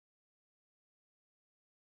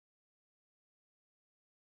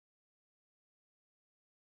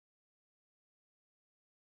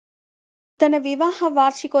తన వివాహ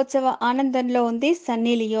వార్షికోత్సవ ఆనందంలో ఉంది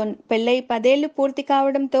సన్నీ లియోన్. పెళ్లై 10 ఏళ్లు పూర్తి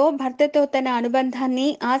కావడంతో భర్తతో తన అనుబంధాన్ని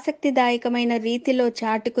ఆసక్తిదాయకమైన రీతిలో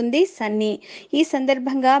చాటుకుంది సన్నీ. ఈ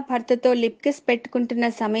సందర్భంగా భర్తతో లిప్ కిస్ పెట్టుకుంటున్న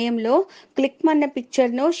సమయంలో క్లిక్‌మన్న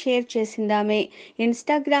పిక్చర్‌ను షేర్ చేసిందామె.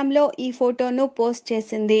 ఇన్‌స్టాగ్రామ్‌లో ఈ ఫోటోను పోస్ట్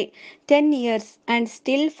చేసింది. 10 years and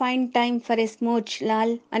still find time for a smooch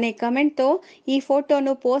Lal అనే కామెంట్‌తో ఈ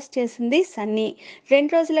ఫోటోను పోస్ట్ చేసింది సన్నీ.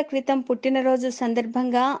 2 రోజుల క్రితం పుట్టినరోజు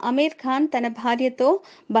సందర్భంగా అమీర్ ఖాన్ తన భార్యతో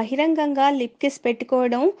బహిరంగంగా లిప్ కిస్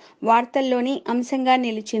పెట్టుకోవడం వార్తల్లోని అంశంగా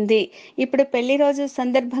నిలిచింది. ఇప్పుడు పెళ్లి రోజు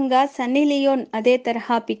సందర్భంగా సన్నీ లియోన్ అదే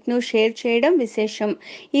తరహా పిక్‌ను షేర్ చేయడం విశేషం.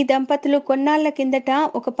 ఈ దంపతులు కొన్నాళ్ల కిందట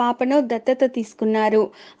ఒక పాపను దత్తత తీసుకున్నారు.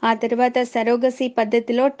 ఆ తర్వాత సరోగసీ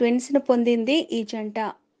పద్ధతిలో ట్విన్స్‌ను పొందింది ఈ జంట.